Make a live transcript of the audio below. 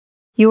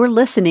You are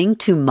listening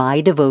to My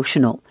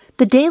Devotional,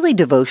 the daily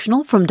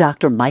devotional from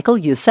Dr. Michael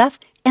Youssef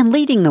and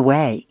Leading the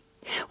Way.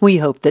 We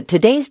hope that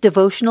today's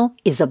devotional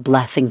is a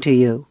blessing to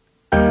you.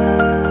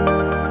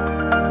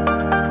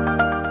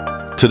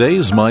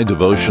 Today's My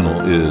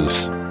Devotional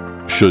is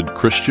Should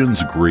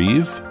Christians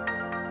Grieve?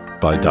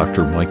 By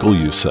Dr. Michael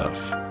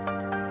Youssef.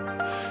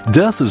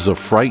 Death is a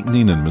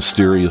frightening and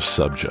mysterious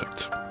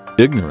subject.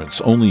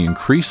 Ignorance only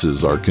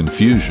increases our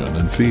confusion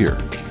and fear.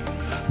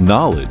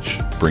 Knowledge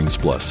brings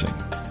blessing.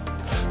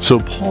 So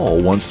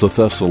Paul wants the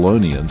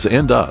Thessalonians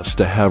and us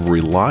to have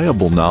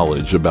reliable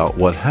knowledge about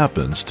what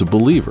happens to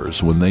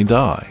believers when they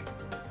die.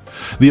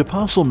 The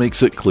apostle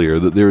makes it clear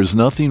that there is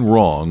nothing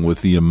wrong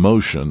with the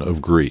emotion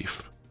of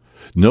grief.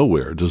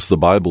 Nowhere does the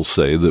Bible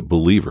say that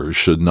believers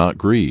should not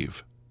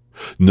grieve.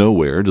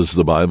 Nowhere does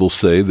the Bible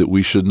say that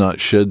we should not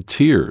shed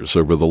tears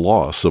over the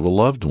loss of a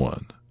loved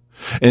one.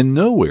 And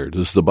nowhere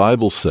does the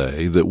Bible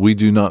say that we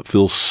do not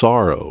feel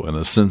sorrow and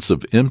a sense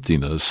of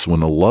emptiness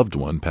when a loved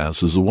one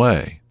passes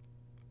away.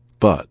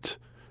 But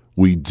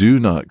we do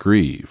not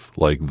grieve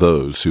like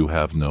those who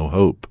have no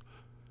hope.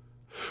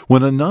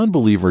 When a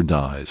non-believer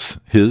dies,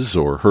 his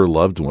or her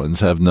loved ones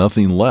have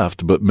nothing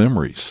left but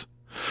memories.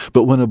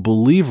 But when a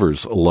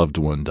believer's loved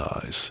one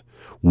dies,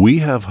 we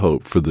have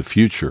hope for the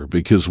future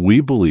because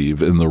we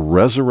believe in the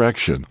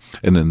resurrection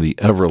and in the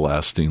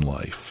everlasting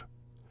life.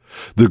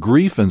 The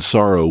grief and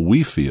sorrow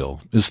we feel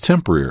is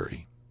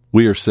temporary.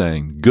 We are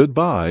saying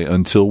goodbye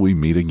until we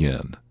meet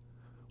again.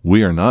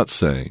 We are not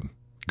saying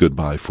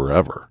goodbye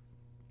forever.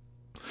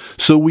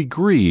 So we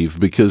grieve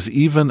because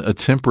even a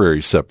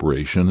temporary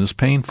separation is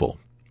painful.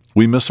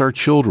 We miss our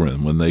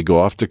children when they go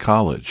off to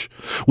college.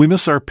 We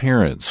miss our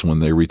parents when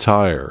they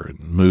retire and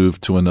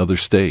move to another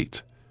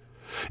state.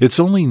 It's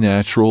only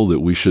natural that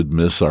we should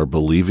miss our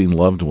believing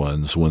loved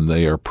ones when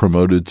they are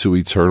promoted to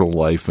eternal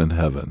life in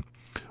heaven.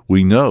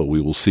 We know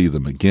we will see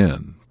them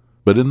again,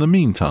 but in the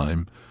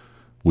meantime,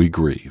 we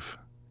grieve.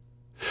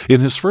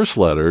 In his first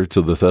letter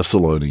to the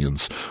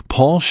Thessalonians,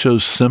 Paul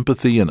shows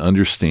sympathy and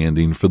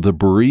understanding for the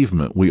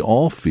bereavement we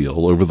all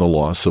feel over the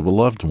loss of a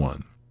loved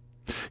one.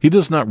 He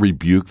does not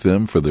rebuke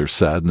them for their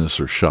sadness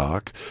or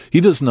shock.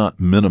 He does not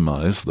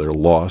minimize their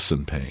loss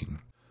and pain.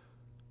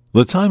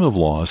 The time of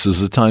loss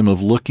is a time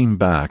of looking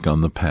back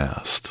on the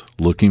past,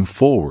 looking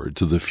forward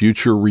to the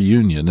future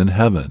reunion in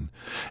heaven,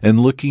 and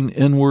looking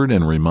inward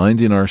and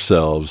reminding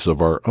ourselves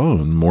of our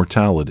own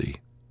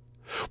mortality.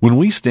 When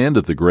we stand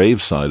at the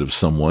graveside of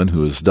someone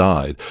who has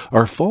died,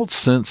 our false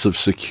sense of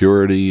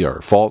security,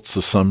 our false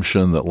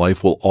assumption that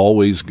life will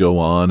always go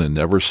on and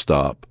never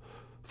stop,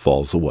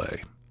 falls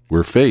away.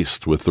 We're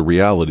faced with the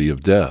reality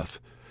of death,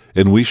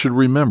 and we should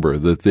remember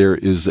that there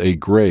is a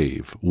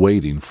grave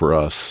waiting for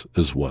us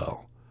as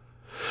well.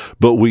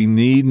 But we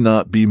need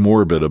not be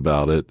morbid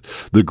about it.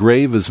 The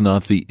grave is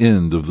not the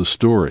end of the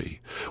story.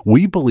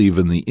 We believe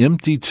in the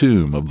empty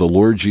tomb of the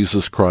Lord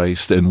Jesus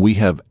Christ, and we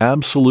have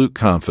absolute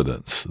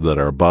confidence that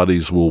our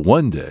bodies will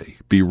one day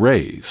be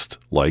raised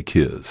like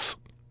His.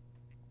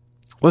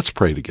 Let's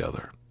pray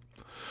together.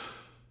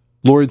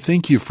 Lord,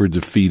 thank you for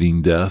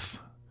defeating death.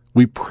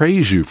 We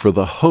praise you for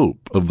the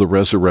hope of the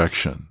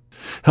resurrection.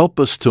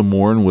 Help us to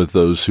mourn with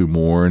those who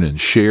mourn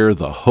and share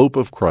the hope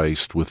of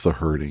Christ with the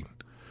hurting.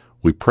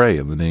 We pray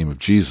in the name of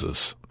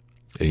Jesus.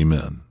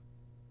 Amen.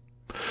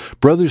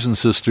 Brothers and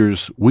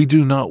sisters, we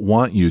do not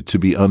want you to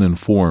be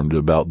uninformed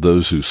about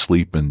those who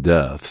sleep in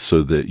death,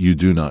 so that you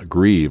do not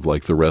grieve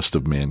like the rest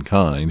of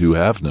mankind who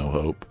have no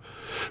hope.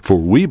 For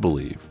we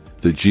believe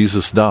that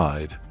Jesus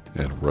died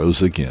and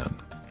rose again.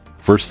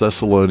 1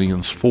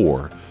 Thessalonians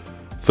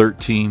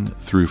 4:13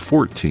 through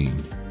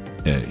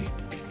 14a.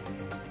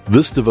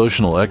 This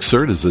devotional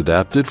excerpt is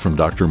adapted from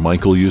Dr.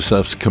 Michael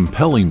Youssef's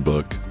compelling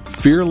book,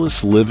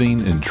 Fearless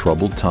Living in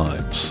Troubled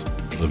Times,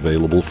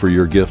 available for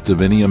your gift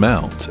of any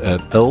amount at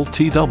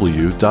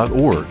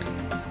ltw.org,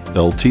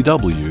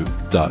 ltw.org.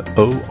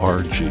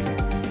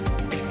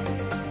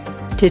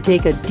 To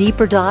take a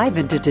deeper dive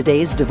into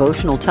today's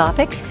devotional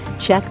topic,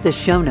 check the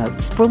show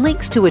notes for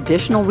links to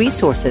additional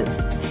resources.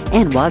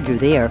 And while you're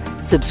there,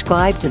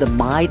 subscribe to the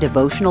My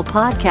Devotional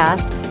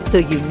podcast so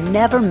you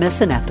never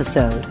miss an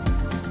episode.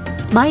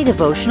 My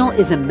Devotional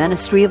is a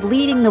ministry of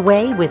Leading the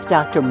Way with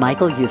Dr.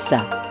 Michael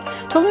Youssef.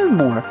 To learn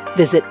more,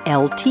 visit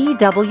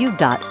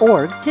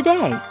ltw.org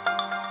today.